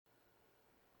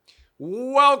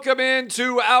Welcome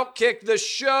into Outkick the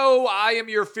Show. I am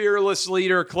your fearless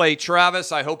leader, Clay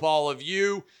Travis. I hope all of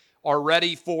you are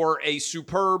ready for a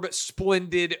superb,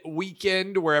 splendid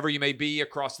weekend wherever you may be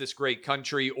across this great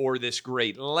country or this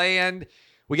great land.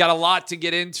 We got a lot to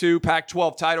get into.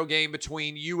 Pac-12 title game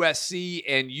between USC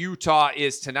and Utah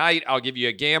is tonight. I'll give you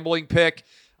a gambling pick.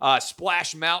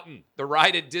 Splash Mountain, the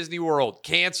ride at Disney World,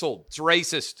 canceled. It's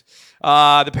racist.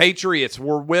 The Patriots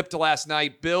were whipped last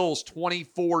night. Bills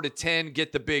 24-10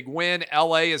 get the big win.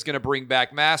 LA is going to bring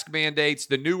back mask mandates.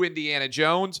 The new Indiana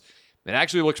Jones, it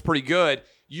actually looks pretty good.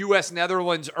 U.S.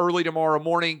 Netherlands early tomorrow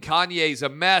morning. Kanye's a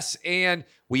mess. And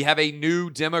we have a new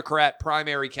Democrat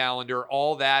primary calendar.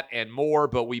 All that and more.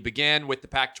 But we begin with the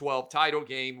Pac-12 title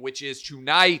game, which is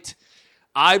tonight.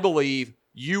 I believe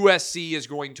USC is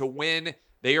going to win.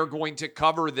 They are going to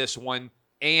cover this one,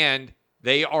 and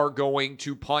they are going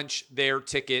to punch their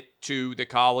ticket to the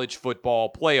college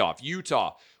football playoff.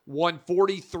 Utah won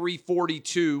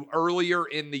 43-42 earlier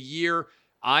in the year.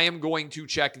 I am going to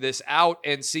check this out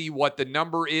and see what the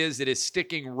number is. It is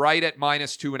sticking right at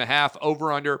 -2.5,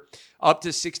 over under up to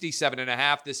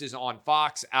 67.5. This is on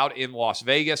Fox out in Las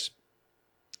Vegas.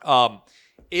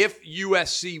 If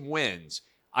USC wins,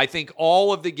 I think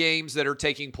all of the games that are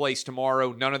taking place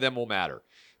tomorrow, none of them will matter.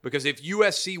 Because if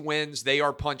USC wins, they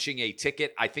are punching a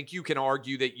ticket. I think you can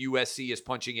argue that USC is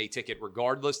punching a ticket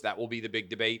regardless. That will be the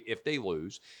big debate if they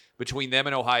lose between them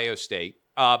and Ohio State.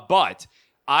 But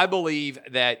I believe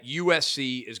that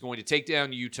USC is going to take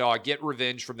down Utah, get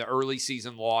revenge from the early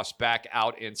season loss back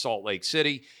out in Salt Lake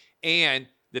City, and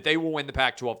that they will win the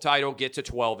Pac-12 title, get to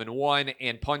 12-1,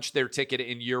 and punch their ticket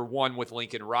in year one with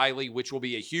Lincoln Riley, which will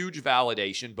be a huge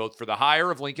validation both for the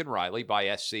hire of Lincoln Riley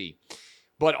by SC,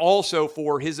 but also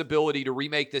for his ability to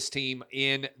remake this team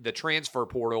in the transfer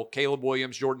portal. Caleb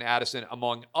Williams, Jordan Addison,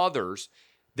 among others.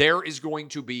 There is going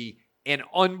to be an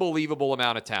unbelievable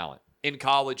amount of talent in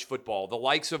college football, the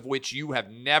likes of which you have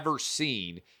never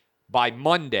seen. By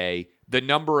Monday, the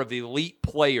number of elite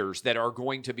players that are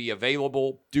going to be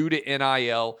available due to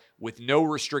NIL with no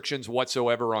restrictions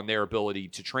whatsoever on their ability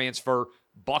to transfer.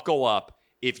 Buckle up.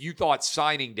 If you thought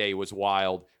signing day was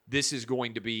wild, this is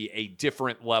going to be a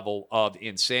different level of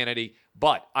insanity.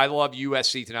 But I love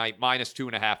USC tonight,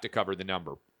 -2.5 to cover the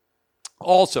number.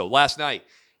 Also, last night,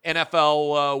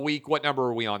 NFL week, what number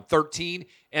are we on? 13.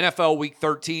 NFL week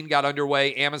 13 got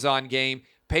underway. Amazon game.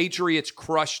 Patriots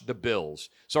crushed the Bills.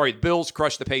 Sorry, the Bills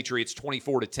crushed the Patriots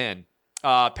 24-10.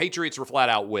 Patriots were flat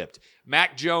out whipped.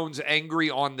 Mac Jones angry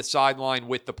on the sideline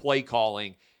with the play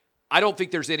calling. I don't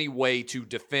think there's any way to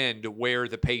defend where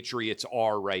the Patriots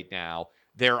are right now.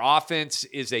 Their offense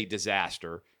is a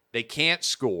disaster. They can't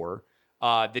score.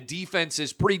 The defense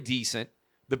is pretty decent.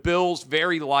 The Bills,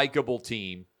 very likable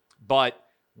team. But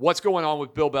what's going on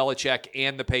with Bill Belichick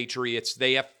and the Patriots?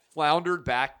 They have floundered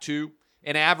back to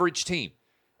an average team.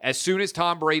 As soon as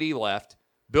Tom Brady left,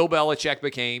 Bill Belichick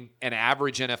became an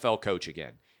average NFL coach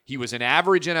again. He was an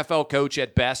average NFL coach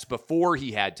at best before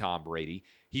he had Tom Brady.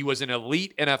 He was an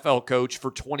elite NFL coach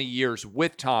for 20 years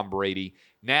with Tom Brady.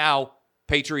 Now,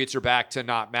 Patriots are back to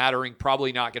not mattering,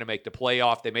 probably not going to make the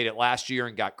playoff. They made it last year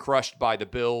and got crushed by the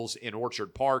Bills in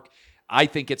Orchard Park. I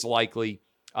think it's likely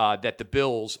that the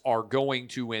Bills are going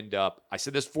to end up, I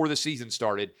said this before the season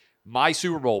started, my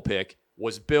Super Bowl pick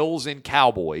was Bills and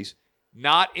Cowboys.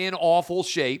 Not in awful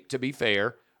shape, to be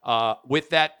fair, with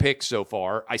that pick so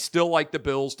far. I still like the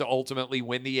Bills to ultimately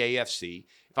win the AFC.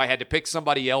 If I had to pick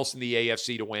somebody else in the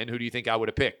AFC to win, who do you think I would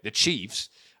have picked? The Chiefs.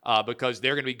 Because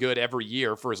they're going to be good every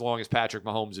year for as long as Patrick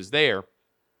Mahomes is there.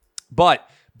 But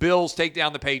Bills take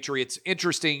down the Patriots.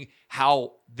 Interesting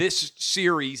how this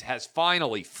series has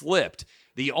finally flipped.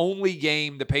 The only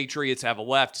game the Patriots have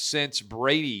left since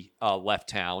Brady left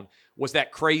town was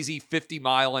that crazy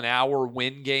 50-mile-an-hour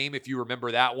win game, if you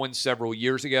remember that one several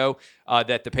years ago,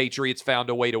 that the Patriots found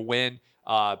a way to win,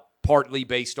 partly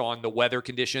based on the weather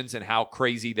conditions and how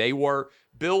crazy they were.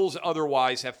 Bills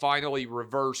otherwise have finally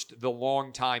reversed the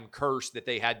long-time curse that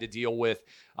they had to deal with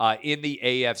in the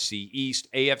AFC East.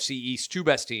 AFC East, two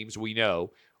best teams we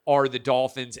know are the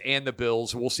Dolphins and the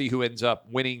Bills. We'll see who ends up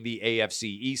winning the AFC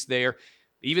East there.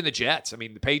 Even the Jets. I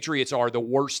mean, the Patriots are the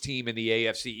worst team in the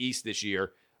AFC East this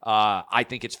year. I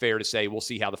think it's fair to say we'll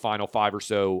see how the final 5 or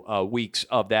so weeks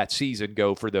of that season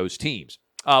go for those teams.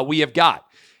 We have got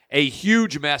a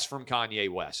huge mess from Kanye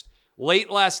West. Late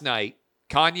last night,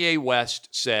 Kanye West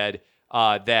said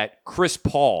that Chris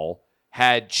Paul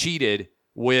had cheated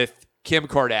with Kim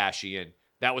Kardashian.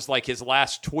 That was like his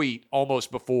last tweet almost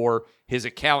before his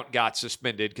account got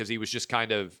suspended because he was just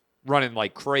kind of running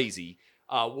like crazy.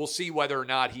 We'll see whether or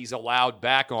not he's allowed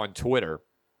back on Twitter.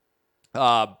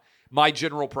 my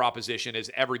general proposition is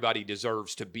everybody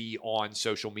deserves to be on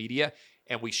social media,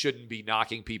 and we shouldn't be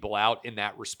knocking people out in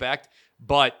that respect.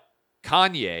 But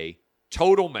Kanye,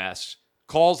 total mess,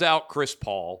 calls out Chris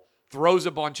Paul, throws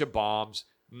a bunch of bombs,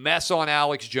 mess on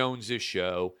Alex Jones's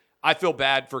show. I feel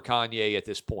bad for Kanye at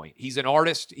this point. He's an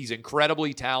artist. He's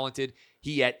incredibly talented.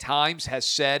 He at times has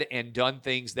said and done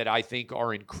things that I think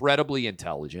are incredibly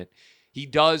intelligent. He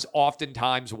does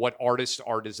oftentimes what artists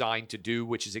are designed to do,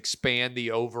 which is expand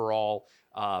the overall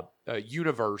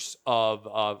universe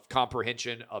of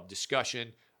comprehension, of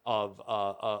discussion,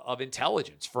 of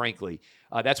intelligence, frankly.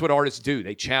 That's what artists do.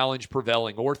 They challenge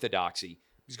prevailing orthodoxy.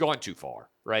 He's gone too far,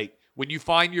 right? When you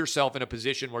find yourself in a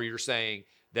position where you're saying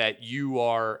that you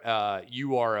are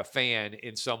a fan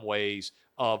in some ways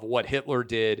of what Hitler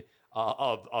did,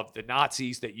 of the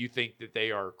Nazis, that you think that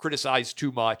they are criticized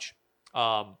too much,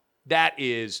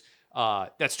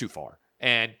 that's too far.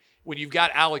 And when you've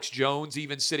got Alex Jones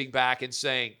even sitting back and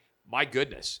saying, my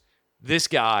goodness, this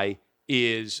guy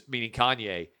is, meaning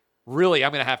Kanye, really,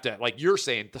 I'm going to have to, like you're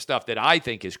saying, the stuff that I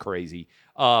think is crazy,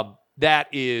 that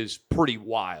is pretty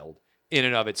wild in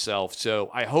and of itself.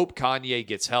 So I hope Kanye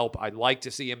gets help. I'd like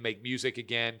to see him make music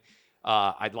again.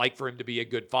 I'd like for him to be a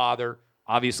good father.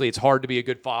 Obviously, it's hard to be a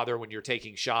good father when you're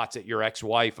taking shots at your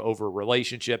ex-wife over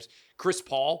relationships. Chris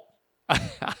Paul,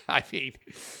 I mean,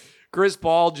 Chris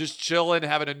Paul just chilling,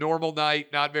 having a normal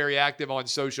night, not very active on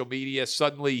social media.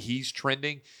 Suddenly, he's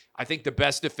trending. I think the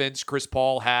best defense Chris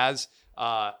Paul has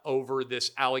over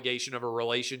this allegation of a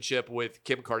relationship with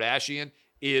Kim Kardashian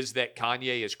is that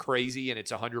Kanye is crazy and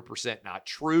it's 100% not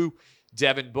true.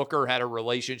 Devin Booker had a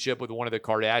relationship with one of the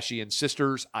Kardashian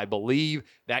sisters. I believe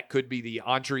that could be the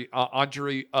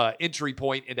entry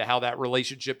point into how that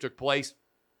relationship took place.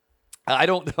 I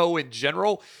don't know in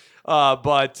general,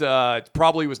 but it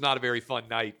probably was not a very fun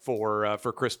night for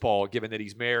Chris Paul, given that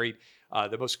he's married.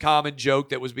 The most common joke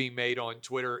that was being made on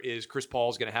Twitter is Chris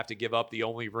Paul's going to have to give up the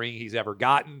only ring he's ever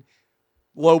gotten.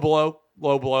 Low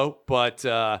blow,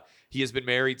 but he has been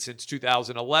married since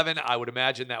 2011. I would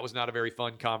imagine that was not a very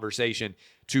fun conversation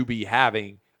to be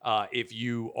having if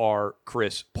you are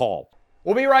Chris Paul.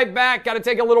 We'll be right back. Got to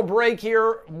take a little break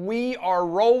here. We are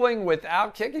rolling with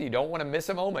Outkick, and you don't want to miss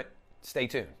a moment. Stay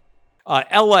tuned.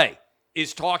 LA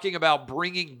is talking about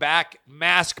bringing back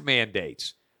mask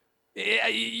mandates.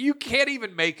 You can't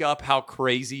even make up how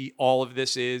crazy all of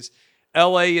this is.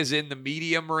 LA is in the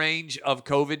medium range of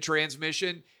COVID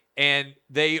transmission, and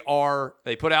they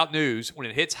put out news when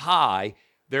it hits high,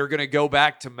 they're going to go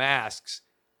back to masks.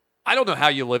 I don't know how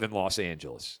you live in Los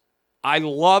Angeles. I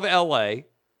love LA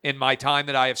in my time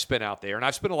that I have spent out there, and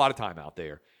I've spent a lot of time out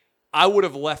there. I would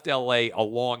have left LA a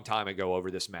long time ago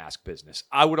over this mask business.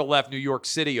 I would have left New York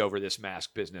City over this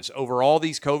mask business. Over all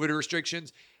these COVID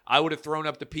restrictions, I would have thrown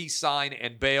up the peace sign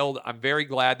and bailed. I'm very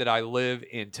glad that I live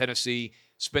in Tennessee,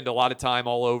 spend a lot of time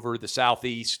all over the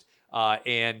Southeast,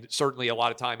 and certainly a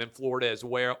lot of time in Florida as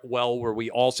well, where we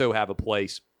also have a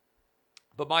place.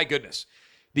 But my goodness,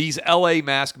 these LA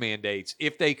mask mandates,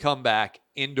 if they come back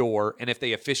indoor and if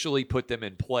they officially put them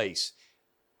in place,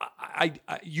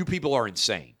 you people are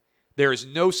insane. There is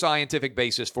no scientific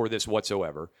basis for this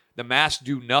whatsoever. The masks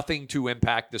do nothing to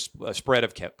impact the spread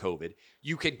of COVID.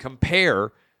 You can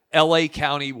compare LA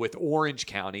County with Orange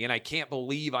County, and I can't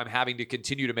believe I'm having to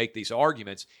continue to make these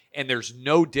arguments, and there's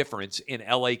no difference in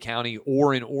LA County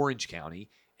or in Orange County,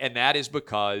 and that is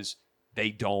because they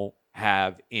don't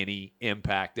have any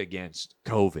impact against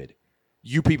COVID.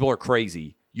 You people are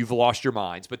crazy. You've lost your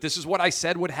minds, but this is what I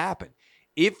said would happen.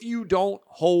 If you don't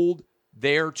hold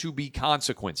there to be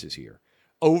consequences here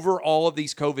over all of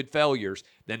these COVID failures,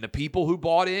 then the people who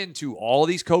bought into all of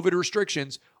these COVID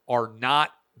restrictions are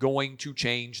not going to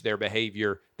change their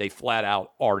behavior. They flat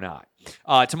out are not.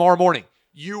 Tomorrow morning,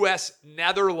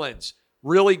 U.S.-Netherlands.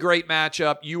 Really great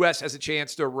matchup. U.S. has a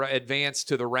chance to advance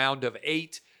to the round of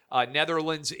 8.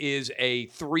 Netherlands is a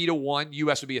 3-1.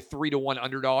 U.S. would be a 3-1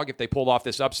 underdog if they pulled off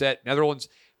this upset. Netherlands,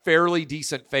 fairly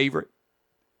decent favorite.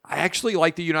 I actually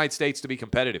like the United States to be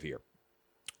competitive here.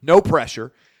 No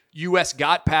pressure. U.S.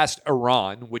 got past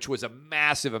Iran, which was a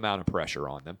massive amount of pressure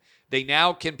on them. They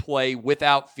now can play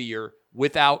without fear,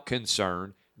 without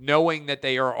concern, knowing that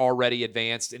they are already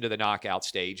advanced into the knockout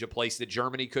stage, a place that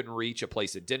Germany couldn't reach, a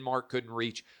place that Denmark couldn't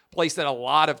reach, a place that a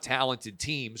lot of talented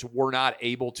teams were not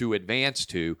able to advance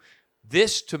to.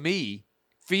 This, to me,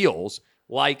 feels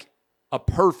like a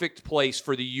perfect place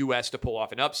for the U.S. to pull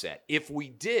off an upset. If we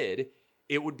did,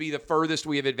 it would be the furthest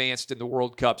we have advanced in the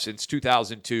World Cup since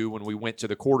 2002 when we went to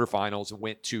the quarterfinals and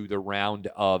went to the round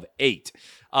of 8.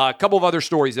 A couple of other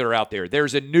stories that are out there.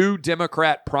 There's a new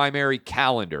Democrat primary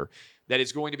calendar that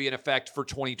is going to be in effect for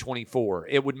 2024.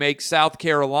 It would make South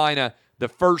Carolina the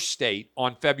first state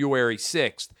on February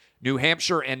 6th. New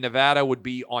Hampshire and Nevada would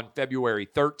be on February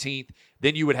 13th.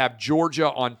 Then you would have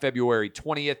Georgia on February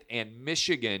 20th and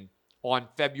Michigan on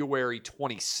February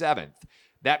 27th.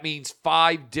 That means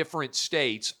 5 different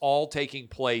states all taking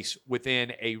place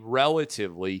within a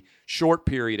relatively short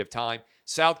period of time.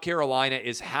 South Carolina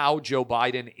is how Joe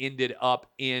Biden ended up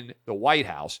in the White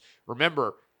House.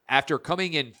 Remember, after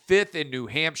coming in 5th in New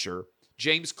Hampshire,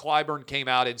 James Clyburn came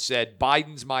out and said,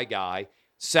 Biden's my guy.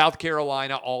 South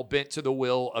Carolina all bent to the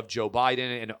will of Joe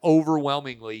Biden, and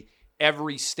overwhelmingly,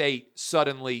 every state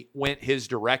suddenly went his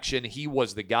direction. He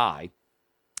was the guy.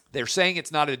 They're saying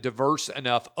it's not a diverse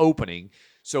enough opening,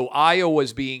 so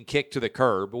Iowa's being kicked to the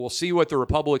curb. We'll see what the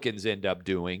Republicans end up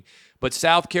doing. But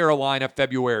South Carolina,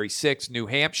 February 6th, New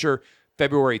Hampshire,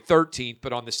 February 13th,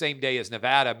 but on the same day as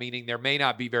Nevada, meaning there may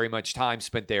not be very much time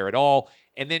spent there at all.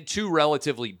 And then 2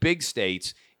 relatively big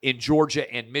states in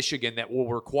Georgia and Michigan that will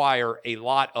require a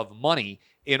lot of money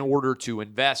in order to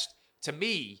invest. To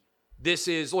me, this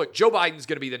is, look, Joe Biden's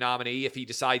going to be the nominee if he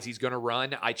decides he's going to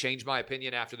run. I changed my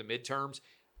opinion after the midterms.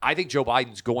 I think Joe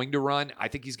Biden's going to run. I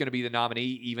think he's going to be the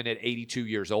nominee even at 82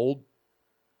 years old.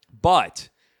 But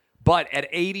at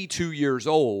 82 years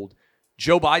old,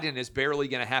 Joe Biden is barely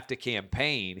going to have to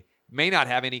campaign, may not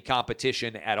have any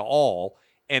competition at all,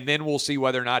 and then we'll see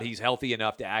whether or not he's healthy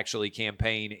enough to actually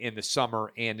campaign in the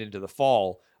summer and into the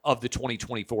fall of the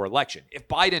 2024 election. If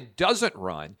Biden doesn't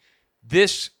run,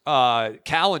 this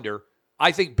calendar,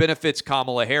 I think, benefits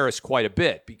Kamala Harris quite a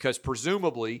bit because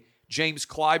presumably James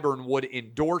Clyburn would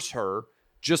endorse her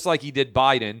just like he did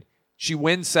Biden. She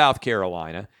wins South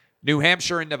Carolina. New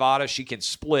Hampshire and Nevada, she can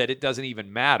split. It doesn't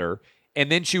even matter. And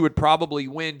then she would probably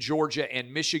win Georgia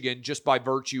and Michigan just by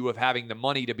virtue of having the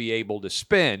money to be able to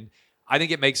spend. I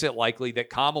think it makes it likely that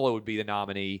Kamala would be the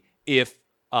nominee if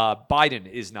Biden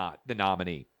is not the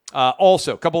nominee.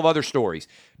 Also, a couple of other stories.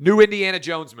 New Indiana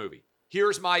Jones movie.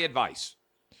 Here's my advice.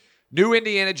 New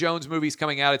Indiana Jones movie's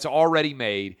coming out. It's already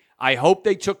made. I hope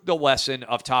they took the lesson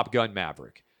of Top Gun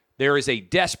Maverick. There is a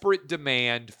desperate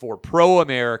demand for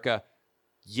pro-America,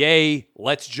 yay,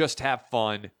 let's just have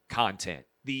fun content.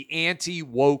 The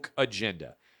anti-woke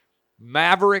agenda.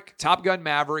 Top Gun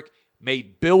Maverick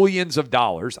made billions of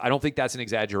dollars. I don't think that's an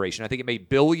exaggeration. I think it made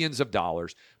billions of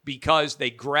dollars because they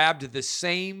grabbed the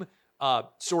same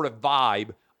sort of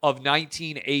vibe of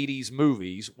 1980s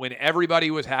movies when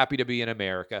everybody was happy to be in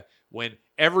America, when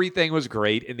everything was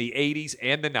great in the 80s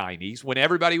and the 90s, when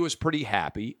everybody was pretty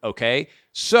happy, okay?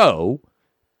 So,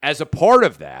 as a part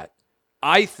of that,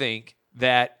 I think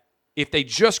that if they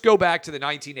just go back to the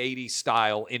 1980s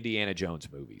style Indiana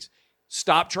Jones movies,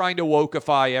 stop trying to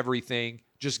wokeify everything,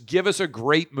 just give us a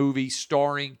great movie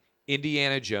starring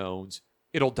Indiana Jones,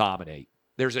 it'll dominate.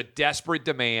 There's a desperate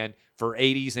demand for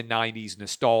 80s and 90s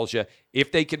nostalgia.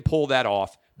 If they can pull that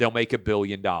off, they'll make $1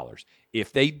 billion.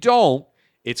 If they don't,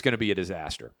 it's going to be a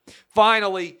disaster.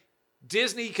 Finally,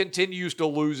 Disney continues to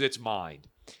lose its mind.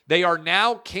 They are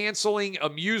now canceling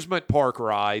amusement park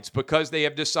rides because they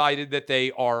have decided that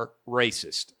they are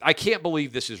racist. I can't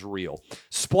believe this is real.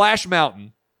 Splash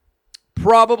Mountain,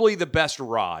 probably the best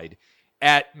ride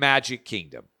at Magic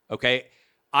Kingdom, okay?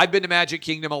 I've been to Magic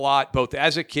Kingdom a lot, both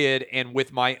as a kid and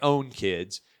with my own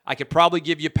kids. I could probably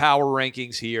give you power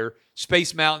rankings here.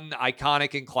 Space Mountain,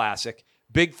 iconic and classic.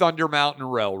 Big Thunder Mountain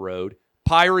Railroad.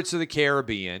 Pirates of the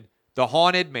Caribbean. The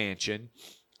Haunted Mansion.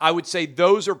 I would say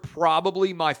those are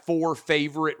probably my 4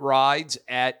 favorite rides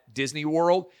at Disney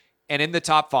World. And in the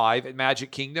top 5 at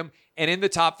Magic Kingdom. And in the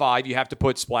top 5, you have to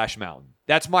put Splash Mountain.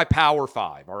 That's my power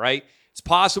 5, all right? It's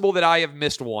possible that I have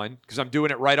missed one because I'm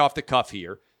doing it right off the cuff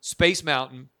here. Space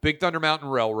Mountain, Big Thunder Mountain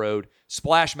Railroad,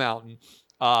 Splash Mountain,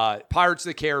 Pirates of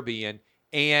the Caribbean,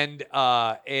 and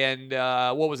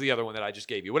what was the other one that I just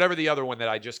gave you? Whatever the other one that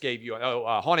I just gave you.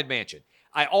 Haunted Mansion.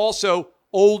 I also,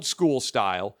 old school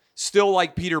style, still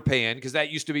like Peter Pan because that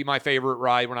used to be my favorite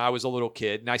ride when I was a little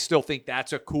kid, and I still think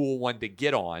that's a cool one to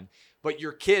get on. But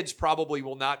your kids probably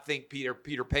will not think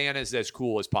Peter Pan is as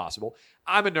cool as possible.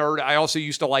 I'm a nerd. I also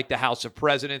used to like the House of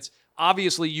Presidents.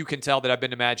 Obviously, you can tell that I've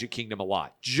been to Magic Kingdom a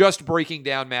lot. Just breaking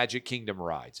down Magic Kingdom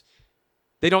rides.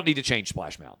 They don't need to change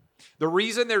Splash Mountain. The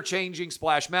reason they're changing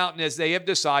Splash Mountain is they have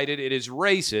decided it is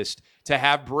racist to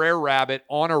have Brer Rabbit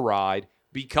on a ride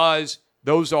because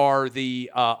those are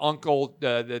the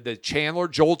the Chandler,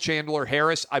 Joel Chandler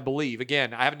Harris, I believe.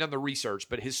 Again, I haven't done the research,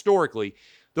 but historically,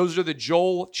 those are the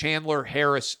Joel Chandler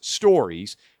Harris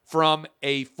stories from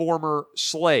a former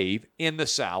slave in the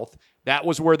South. That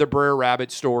was where the Brer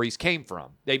Rabbit stories came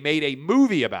from. They made a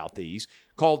movie about these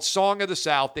called Song of the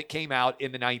South that came out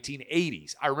in the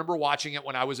 1980s. I remember watching it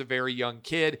when I was a very young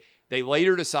kid. They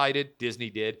later decided, Disney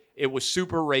did, it was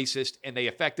super racist, and they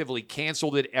effectively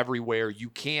canceled it everywhere. You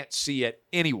can't see it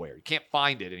anywhere. You can't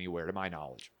find it anywhere, to my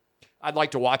knowledge. I'd like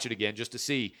to watch it again just to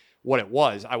see what it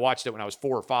was. I watched it when I was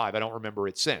 4 or 5. I don't remember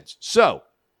it since. So,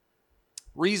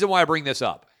 reason why I bring this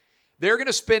up. They're going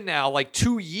to spend now like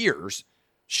 2 years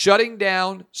shutting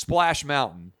down Splash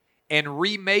Mountain and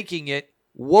remaking it,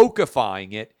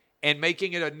 wokeifying it, and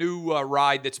making it a new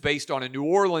ride that's based on a New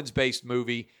Orleans-based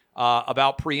movie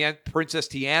about Princess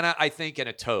Tiana, I think, and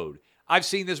a toad. I've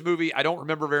seen this movie. I don't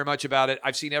remember very much about it.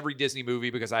 I've seen every Disney movie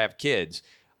because I have kids,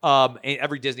 and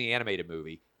every Disney animated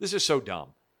movie. This is so dumb.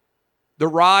 The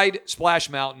ride, Splash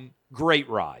Mountain, great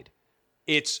ride.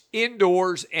 It's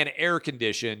indoors and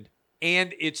air-conditioned,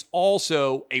 and it's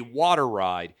also a water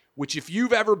ride, which if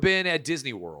you've ever been at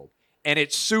Disney World, and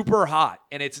it's super hot,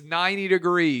 and it's 90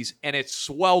 degrees, and it's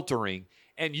sweltering,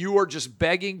 and you are just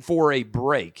begging for a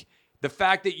break, the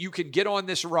fact that you can get on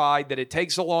this ride, that it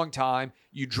takes a long time,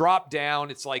 you drop down,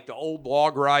 it's like the old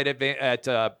log ride at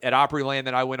Opryland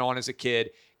that I went on as a kid,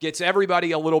 gets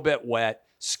everybody a little bit wet,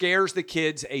 scares the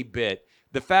kids a bit.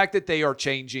 The fact that they are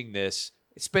changing this,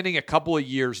 spending a couple of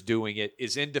years doing it,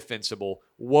 is indefensible.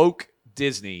 Woke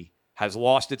Disney has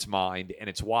lost its mind, and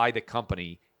it's why the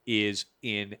company is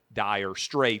in dire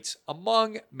straits,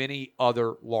 among many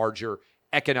other larger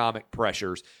economic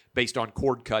pressures based on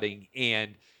cord cutting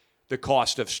and the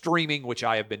cost of streaming, which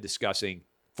I have been discussing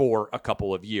for a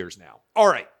couple of years now. All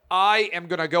right, I am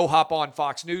going to go hop on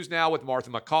Fox News now with Martha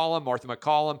MacCallum. Martha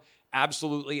MacCallum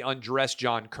absolutely undressed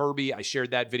John Kirby. I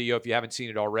shared that video, if you haven't seen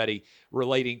it already,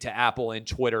 relating to Apple and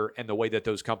Twitter and the way that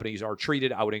those companies are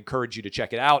treated. I would encourage you to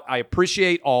check it out. I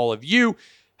appreciate all of you.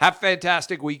 Have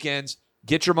fantastic weekends.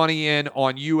 Get your money in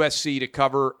on USC to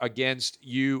cover against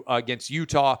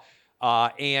Utah.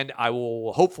 And I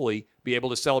will hopefully be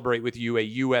able to celebrate with you a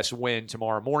U.S. win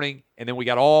tomorrow morning. And then we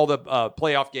got all the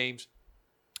playoff games.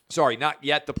 Sorry, not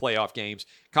yet the playoff games,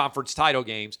 conference title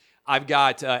games. I've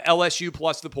got LSU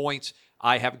plus the points.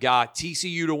 I have got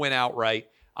TCU to win outright.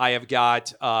 I have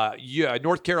got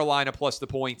North Carolina plus the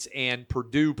points and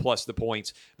Purdue plus the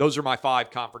points. Those are my 5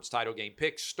 conference title game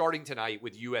picks starting tonight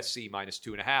with USC minus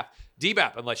 2.5.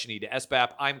 DBAP unless you need to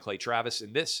SBAP. I'm Clay Travis,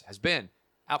 and this has been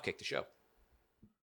Outkick the Show.